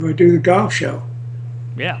We do the golf show.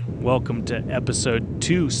 Yeah, welcome to episode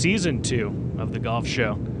 2, season 2 of the golf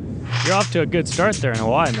show. You're off to a good start there in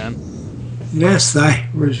Hawaii, man. Yes, I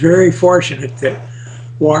was very fortunate that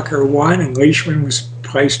Walker won and Leishman was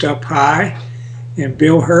placed up high, and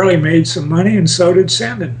Bill Hurley made some money, and so did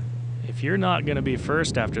Sandin. If you're not going to be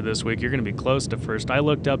first after this week, you're going to be close to first. I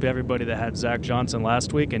looked up everybody that had Zach Johnson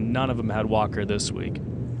last week, and none of them had Walker this week.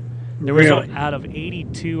 There was Really? out of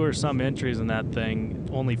 82 or some entries in that thing,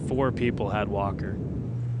 only 4 people had Walker.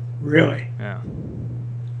 Really? Yeah.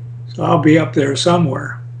 So I'll be up there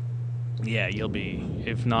somewhere. Yeah, you'll be,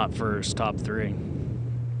 if not first, top 3.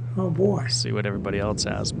 Oh, boy. See what everybody else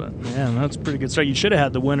has, but yeah, that's a pretty good start. You should have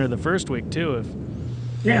had the winner the first week, too.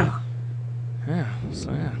 Yeah.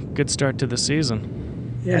 So good start to the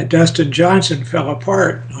season. Yeah, Dustin Johnson fell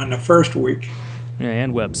apart on the first week. Yeah,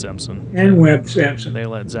 and Webb Simpson. And Webb Simpson. They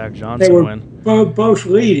let Zach They Johnson were win. both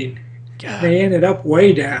leading. God. They ended up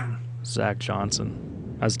way down. Zach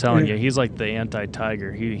Johnson. I was telling you, he's like the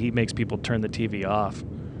anti-Tiger. He makes people turn the TV off.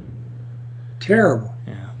 Terrible.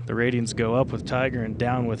 Yeah, the ratings go up with Tiger and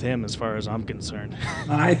down with him as far as I'm concerned.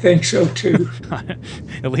 I think so, too.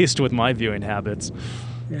 At least with my viewing habits.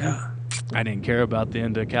 Yeah. I didn't care about the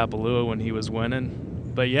end of Kapalua when he was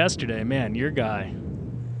winning. But yesterday, man, your guy,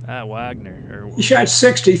 Wagner, He shot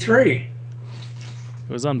 63.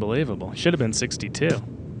 it was unbelievable. Should have been 62.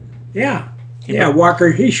 Yeah. Yeah,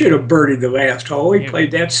 Walker, he should have birdied the last hole. He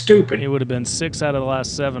played that stupid. It would have been 6 out of the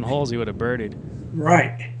last 7 holes he would have birdied.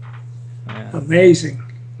 Right. Yeah. Amazing.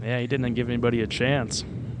 Yeah, he didn't give anybody a chance.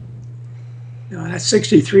 That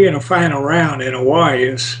 63 in a final round in Hawaii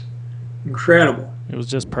is incredible. It was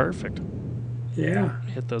just perfect. Yeah.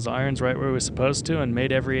 Hit those irons right where he was supposed to and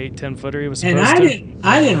made every 8-10 footer he was And supposed to.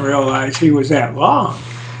 I didn't realize he was that long.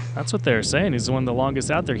 That's what they were saying. He's one of the longest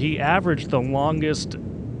out there. He averaged the longest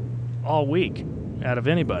all week out of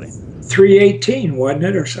anybody. 318, wasn't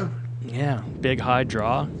it, or something? Yeah, big high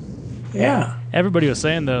draw. Yeah. Everybody was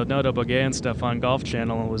saying, though, Noto Bogay and stuff on Golf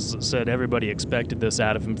Channel said everybody expected this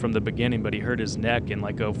out of him from the beginning, but he hurt his neck in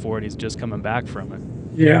like '04 and he's just coming back from it.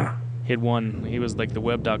 Yeah. He was like the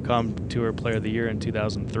Web.com Tour Player of the Year in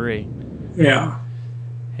 2003 Yeah.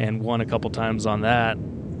 and won a couple times on that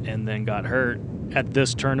and then got hurt at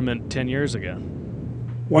this tournament 10 years ago.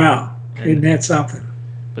 Wow. Isn't that something?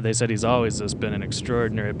 But they said he's always just been an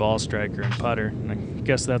extraordinary ball striker and putter, and I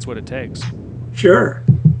guess that's what it takes. Sure.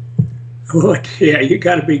 Well, yeah, you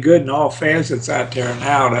got to be good in all facets out there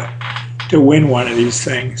now to win one of these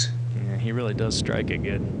things. Yeah, he really does strike it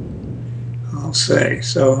good. I'll say.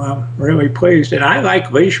 So I'm really pleased. And I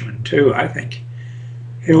like Leishman, too. I think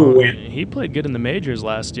he'll win. He played good in the majors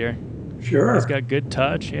last year. Sure. He's got good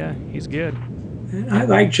touch. Yeah, he's good. And I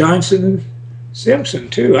like Johnson and Simpson,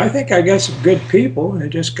 too. I think I got some good people. They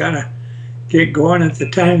just got to get going at the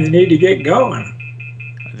time they need to get going.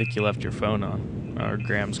 I think you left your phone on, or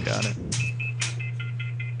Graham's got it.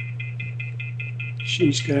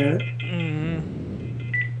 She's got it. Mm-hmm.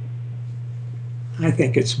 I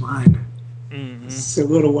think it's mine. Mm-hmm. It's the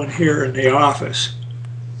little one here in the office.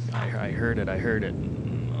 I heard it.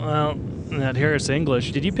 Well, that Harris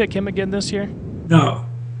English, did you pick him again this year? No.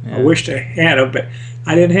 Yeah. I wished I had him, but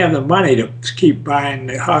I didn't have the money to keep buying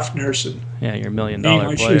the Huffners. And Yeah, your $1 million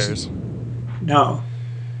English players. no.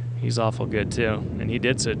 He's awful good, too. And he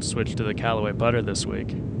did switch to the Callaway putter this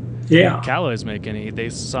week. Yeah. Callaway's they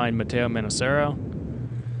signed Mateo Menacero.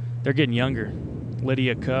 They're getting younger.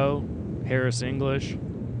 Lydia Ko, Harris English.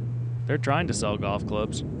 They're trying to sell golf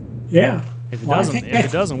clubs. Yeah. If Well, I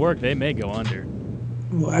it doesn't work, they may go under.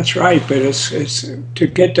 Well, that's right, but it's to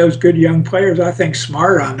get those good young players, I think,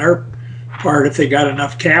 smart on their part if they got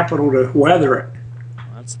enough capital to weather it. Well,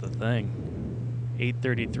 that's the thing.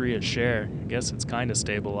 $833 a share. I guess it's kind of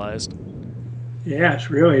stabilized. Yeah,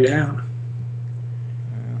 it's really down.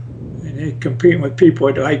 And they're competing with people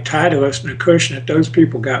like Titleist and Acushnet. Those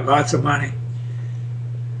people got lots of money.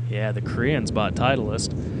 Yeah, the Koreans bought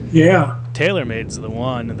Titleist. Yeah. TaylorMade's the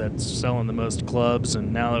one that's selling the most clubs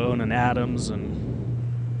and now owning Adams and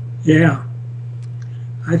Yeah.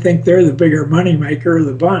 I think they're the bigger money maker of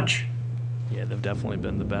the bunch. yeah, they've definitely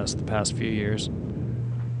been the best the past few years.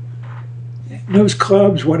 And those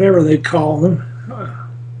clubs, whatever they call them,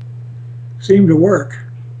 seem to work.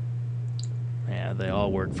 Yeah, they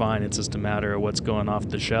all work fine. It's just a matter of what's going off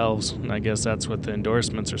the shelves. And I guess that's what the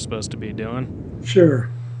endorsements are supposed to be doing. Sure.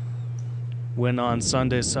 Win on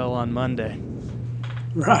Sunday, sell on Monday.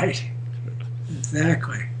 Right.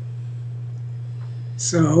 Exactly.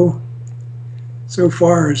 So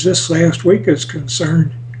far as this last week is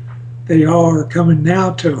concerned, they all are coming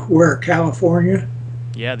now to where, California?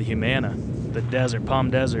 Yeah, the Humana, the desert, Palm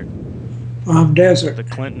Desert. Palm Desert. The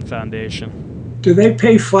Clinton Foundation. Do they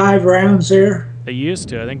pay 5 rounds there? They used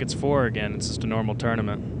to. I think it's 4 again. It's just a normal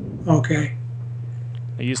tournament. Okay.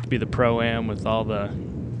 It used to be the Pro-Am with all the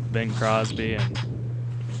Bing Crosby and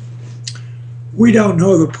We don't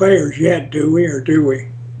know the players yet, do we, or do we?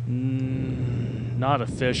 not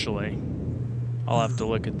officially. I'll have to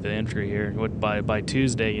look at the entry here. What by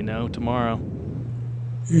Tuesday, tomorrow.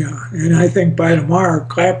 Yeah, and I think by tomorrow,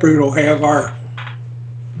 Claproot will have our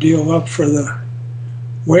deal up for the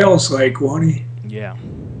Wales Lake, won't he? Yeah,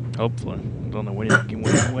 hopefully. Don't know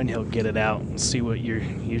when he'll get it out and see what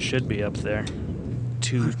you should be up there.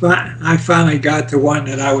 I finally got the one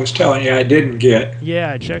that I was telling you I didn't get.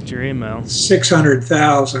 Yeah, I checked your email.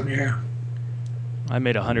 600,000, yeah. I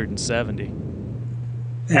made 170.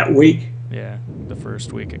 That week. Yeah, the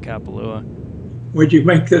first week at Kapalua. Would you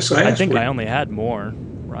make this last I think week? I only had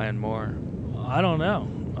Ryan Moore. I don't know.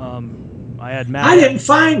 I had Matt. I didn't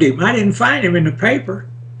find him. I didn't find him in the paper.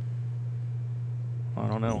 I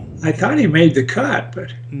don't know. I thought he made the cut,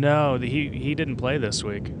 but No, he didn't play this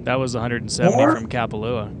week. That was 170 Moore? from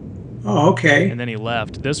Kapalua. oh, okay. And then he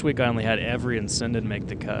left. This week I only had Every and Sinden make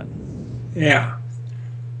the cut. Yeah.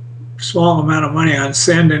 Small amount of money on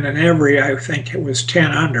Sendon and Every. I think it was 10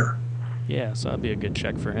 under. Yeah, so that'd be a good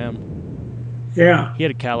check for him. Yeah. He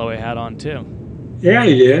had a Callaway hat on too. Yeah,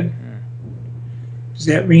 he did. Does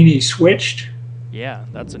that mean he switched? Yeah,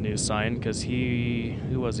 that's a new sign because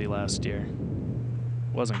who was he last year?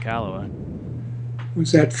 Wasn't Callaway.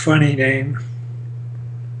 Was that funny name?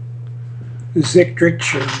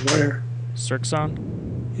 Zickdrich or whatever.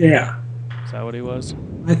 Sirkson? Yeah, Is that what he was?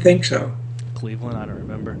 I think so. Cleveland? I don't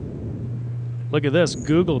remember. Look at this.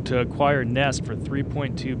 Google to acquire Nest for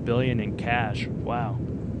 $3.2 billion in cash. Wow.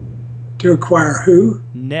 To acquire who?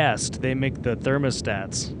 Nest, they make the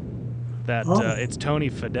thermostats. It's Tony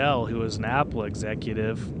Fadell, who was an Apple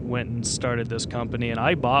executive, went and started this company, and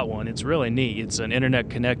I bought one. It's really neat. It's an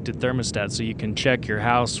internet-connected thermostat, so you can check your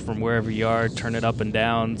house from wherever you are, turn it up and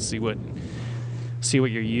down, see what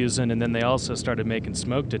you're using, and then they also started making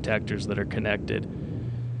smoke detectors that are connected.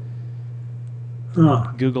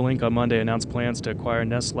 Huh. Google Inc. on Monday announced plans to acquire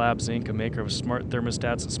Nest Labs Inc., a maker of smart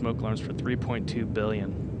thermostats and smoke alarms, for $3.2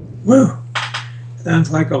 billion. Woo.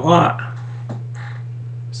 Sounds like a lot.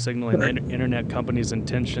 Signaling the internet company's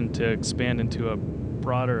intention to expand into a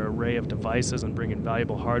broader array of devices and bring in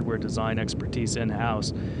valuable hardware design expertise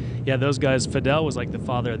in-house. Yeah, those guys, Fadell was like the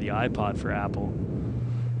father of the iPod for Apple.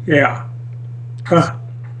 Yeah. Huh.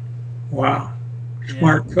 Wow.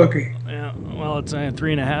 Smart cookie. Yeah, well, it's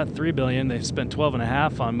 $3 billion. They spent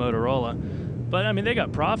 $12.5 on Motorola. But, I mean, they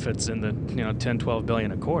got profits in the, $10-12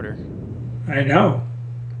 billion a quarter. I know.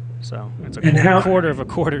 So it's a quarter of a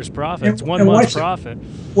quarter's profit. It's 1 month's profit.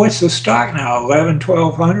 What's the stock now?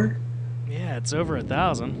 1,100? Yeah, it's over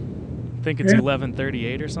 1,000. I think it's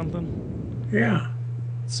 1138 or something. Yeah.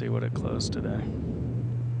 Let's see what it closed today.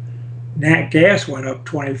 Nat gas went up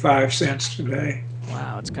 25 cents today.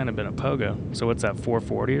 Wow, it's kind of been a pogo. So what's that,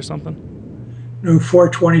 440 or something? No,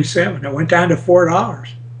 427. It went down to $4.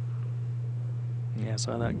 Yeah,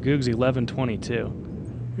 so that Goog's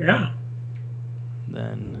 1122. Yeah.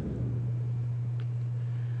 Then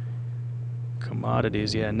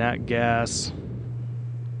commodities, nat gas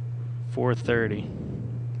 430.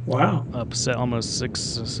 Wow. Up almost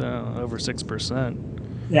over 6%.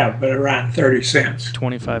 Yeah, but around 30 cents.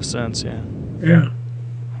 25 cents, yeah. Yeah.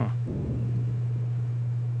 Huh.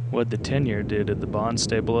 What'd the 10-year do? Did the bond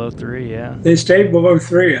stay below 3? Yeah. They stayed below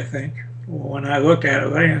 3, I think, when I looked at it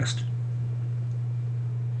last.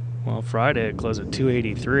 Well, Friday it closed at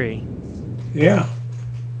 283. Yeah.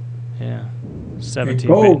 Yeah. 17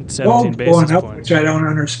 gold basis going up, points. which I don't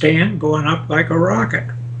understand, going up like a rocket.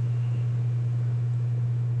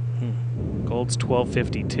 Gold's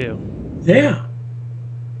 1252. Yeah.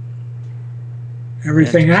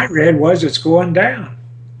 Everything I read was it's going down.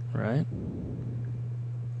 Right?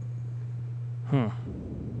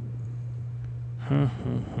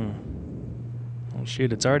 Well,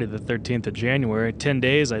 shoot, it's already the 13th of January. 10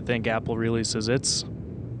 days, I think Apple releases its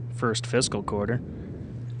first fiscal quarter.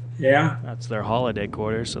 Yeah. That's their holiday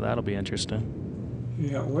quarter, so that'll be interesting.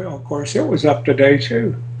 Yeah, well, of course, it was up today,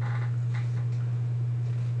 too.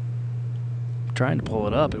 I'm trying to pull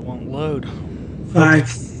it up. It won't load.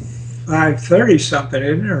 530 something,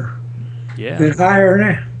 isn't it? Or Yeah. a bit higher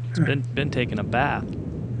now. It's been taking a bath.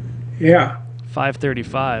 Yeah.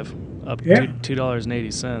 535, up Yeah.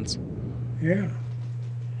 $2.80. Yeah.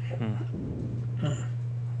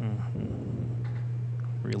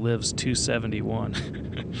 Relives 271.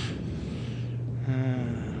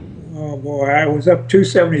 Oh boy, I was up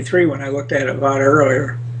 273 when I looked at it a lot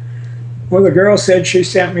earlier. Well, the girl said she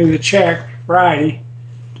sent me the check Friday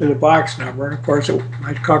to the box number. And of course,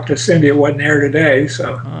 I talked to Cindy. It wasn't there today,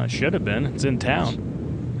 so It should have been. It's in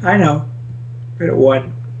town. I know, but it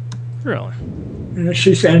wasn't. Really? And if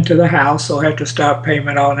she sent it to the house, so I'll have to stop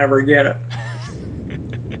payment. I'll never get it.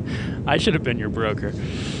 I should have been your broker.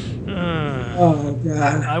 Oh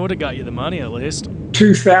God! I would have got you the money at least.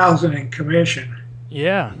 $2,000 in commission.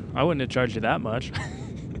 Yeah, I wouldn't have charged you that much.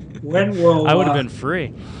 When will I would have been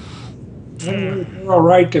free. When will the girl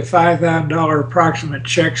write the $5,000 approximate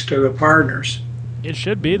checks to the partners? It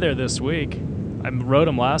should be there this week. I wrote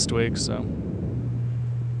them last week, so.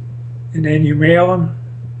 And then you mail them?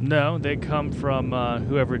 No, they come from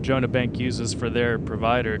whoever Jonah Bank uses for their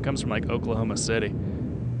provider. It comes from like Oklahoma City.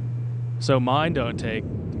 So mine don't take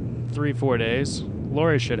 3-4 days.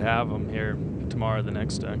 Lori should have them here tomorrow or the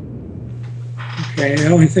next day. Okay, the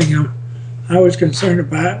only thing I was concerned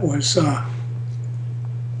about was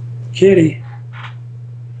Kitty.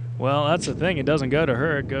 Well, that's the thing. It doesn't go to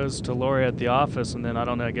her. It goes to Lori at the office, and then I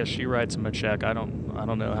don't know. I guess she writes him a check. I don't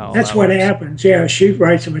know how. That's that what works. happens. Yeah, she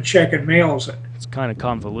writes him a check and mails it. It's kind of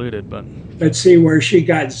convoluted, but Let's see where she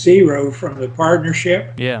got zero from the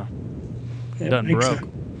partnership. yeah, That done makes broke.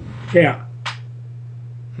 Yeah.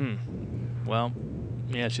 Well,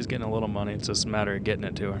 yeah, she's getting a little money. It's just a matter of getting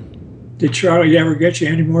it to her. Did Charlie ever get you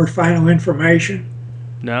any more final information?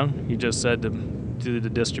 No, he just said to do the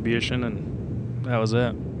distribution, and that was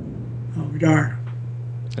it. Oh, darn.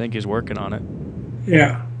 I think he's working on it.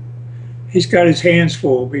 Yeah. He's got his hands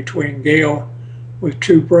full between Gail with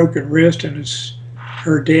 2 broken wrists and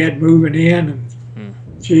her dad moving in, and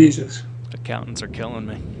Jesus. Accountants are killing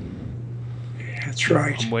me. That's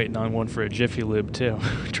right. I'm waiting on one for a Jiffy Lube too.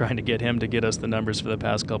 Trying to get him to get us the numbers for the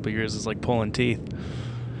past couple of years is like pulling teeth.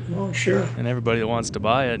 Oh, sure. And everybody that wants to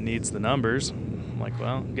buy it needs the numbers. I'm like,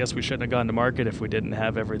 well, I guess we shouldn't have gone to market if we didn't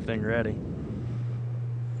have everything ready.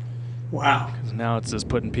 Wow. Because now it's just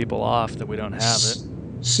putting people off that we don't have it.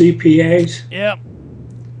 CPAs? Yep.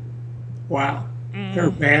 Wow.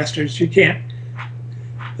 They're bastards. You can't.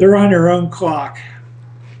 They're on their own clock.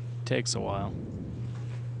 Takes a while.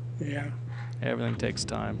 Yeah. Everything takes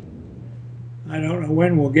time. I don't know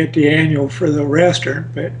when we'll get the annual for the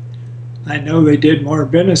restaurant, but I know they did more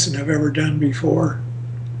business than I've ever done before.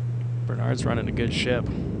 Bernard's running a good ship.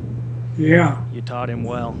 Yeah, You taught him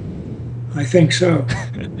well. I think so.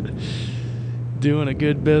 Doing a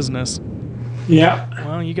good business. Yeah.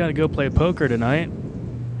 Well, you got to go play poker tonight.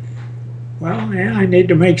 Well, yeah, I need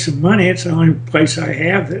to make some money. It's the only place I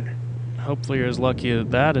have it. Hopefully you're as lucky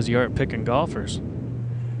at that as you are at picking golfers.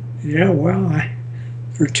 Yeah, well,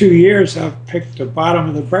 for 2 years I've picked the bottom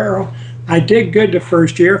of the barrel. I did good the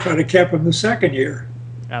first year if I'd have kept them the second year.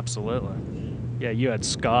 Absolutely. Yeah, you had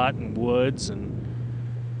Scott and Woods and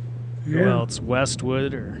who Yeah. else?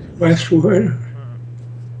 Westwood or. Westwood.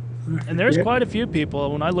 And there's quite a few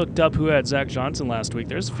people. When I looked up who had Zach Johnson last week,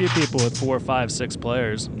 there's a few people with 4, 5, 6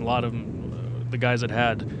 players. And a lot of them, the guys that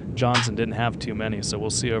had Johnson didn't have too many. So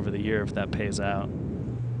we'll see over the year if that pays out.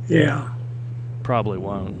 Yeah, Probably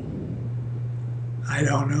won't. I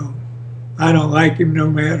don't know. I don't like him no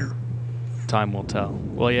matter. Time will tell.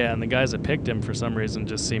 Well, yeah, and the guys that picked him for some reason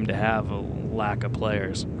just seem to have a lack of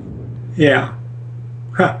players. Yeah.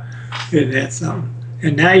 Huh. Isn't that something?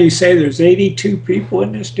 And now you say there's 82 people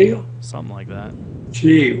in this deal? Something like that.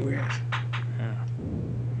 Gee whiz. Yeah.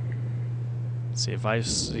 Let's see, if I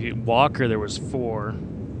see Walker, there was 4.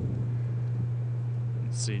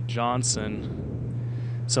 Let's see, Johnson.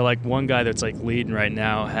 So, like, one guy that's, like, leading right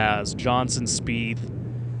now has Johnson, Spieth,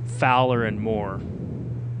 Fowler, and Moore.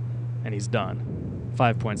 And he's done.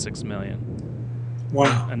 5.6 million.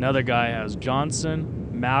 Wow. Another guy has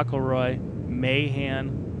Johnson, McIlroy,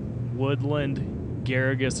 Mahan, Woodland,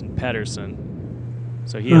 Garrigus, and Pedersen.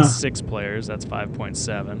 So he has 6 players. That's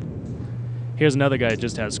 5.7. Here's another guy that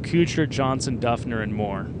just has Kuchar, Johnson, Duffner, and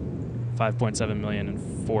Moore. 5.7 million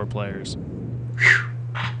and 4 players.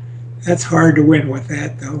 That's hard to win with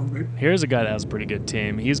that, though. But Here's a guy that has a pretty good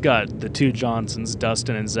team. He's got the 2 Johnsons,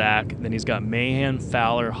 Dustin and Zach. Then he's got Mahan,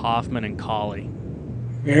 Fowler, Hoffman, and Colley.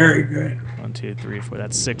 very good. 1, 2, 3, 4.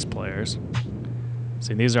 That's 6 players.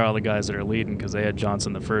 See, these are all the guys that are leading because they had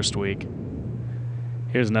Johnson the first week.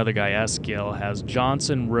 Here's another guy, Eskill, has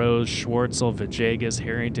Johnson, Rose, Schwartzel, Vajegas,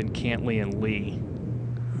 Harrington, Cantley, and Lee.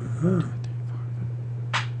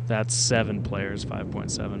 That's 7 players,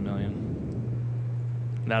 5.7 million.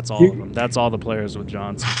 That's all of them. That's all the players with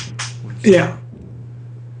Johnson. Yeah.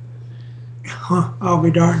 Huh, I'll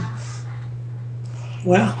be darned.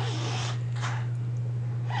 Well,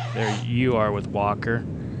 There you are with Walker.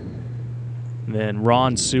 Then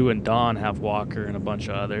Ron, Sue, and Don have Walker and a bunch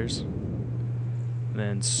of others.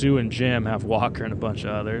 Then Sue and Jim have Walker and a bunch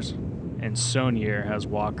of others. and Sonier has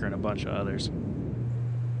Walker and a bunch of others.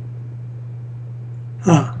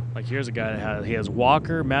 Huh. Like here's a guy that he has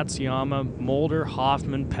Walker, Matsuyama, Mulder,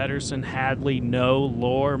 Hoffman, Pedersen, Hadley, No,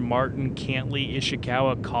 Lohr, Martin, Cantley,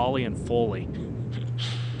 Ishikawa, Colley, and Foley.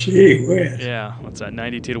 Gee whiz. Yeah, what's that?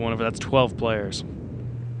 92 to 1 over. That's 12 players.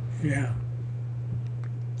 Yeah.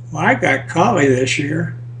 Well, I got Colley this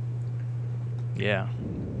year. Yeah,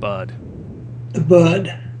 Bud. The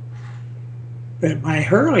Bud. But my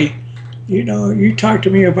Hurley, you talked to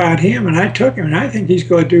me about him, and I took him, and I think he's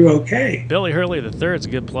going to do okay. Billy Hurley III is a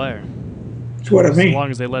good player. That's what I mean. As long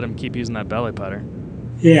as they let him keep using that belly putter.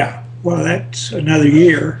 Yeah. Well, that's another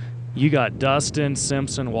year. You got Dustin,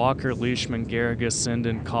 Simpson, Walker, Leishman, Garrigus,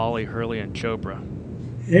 Sinden, Colley, Hurley, and Chopra.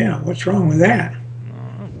 Yeah. What's wrong with that?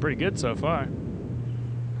 Pretty good so far.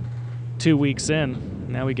 2 weeks in,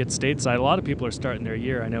 now we get stateside. A lot of people are starting their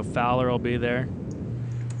year. I know Fowler will be there.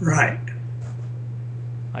 Right.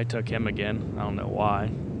 I took him again. I don't know why.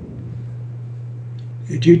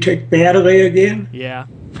 Did you take Badley again? Yeah.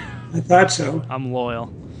 I thought so. I'm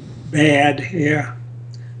loyal. Bad, yeah.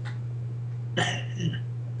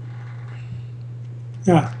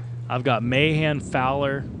 Yeah. I've got Mahan,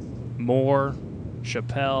 Fowler, Moore,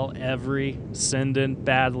 Chappelle, Every, Sinden,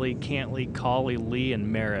 Badley, Cantley, Colley, Lee,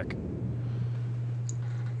 and Merrick.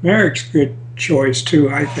 Merrick's a good choice, too,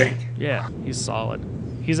 I think. Yeah, he's solid.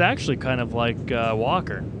 He's actually kind of like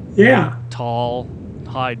Walker. Yeah. Tall,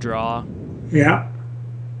 high draw. Yeah.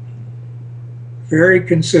 Very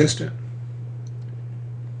consistent.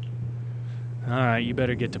 All right, you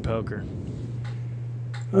better get to poker.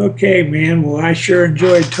 Okay, man. Well, I sure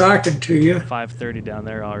enjoyed talking to you. 5:30 down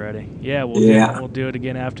there already. Yeah, we'll do it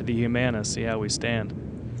again after the Humana, see how we stand.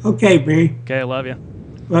 Okay, B. Okay, I love you.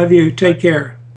 Love you. Take care.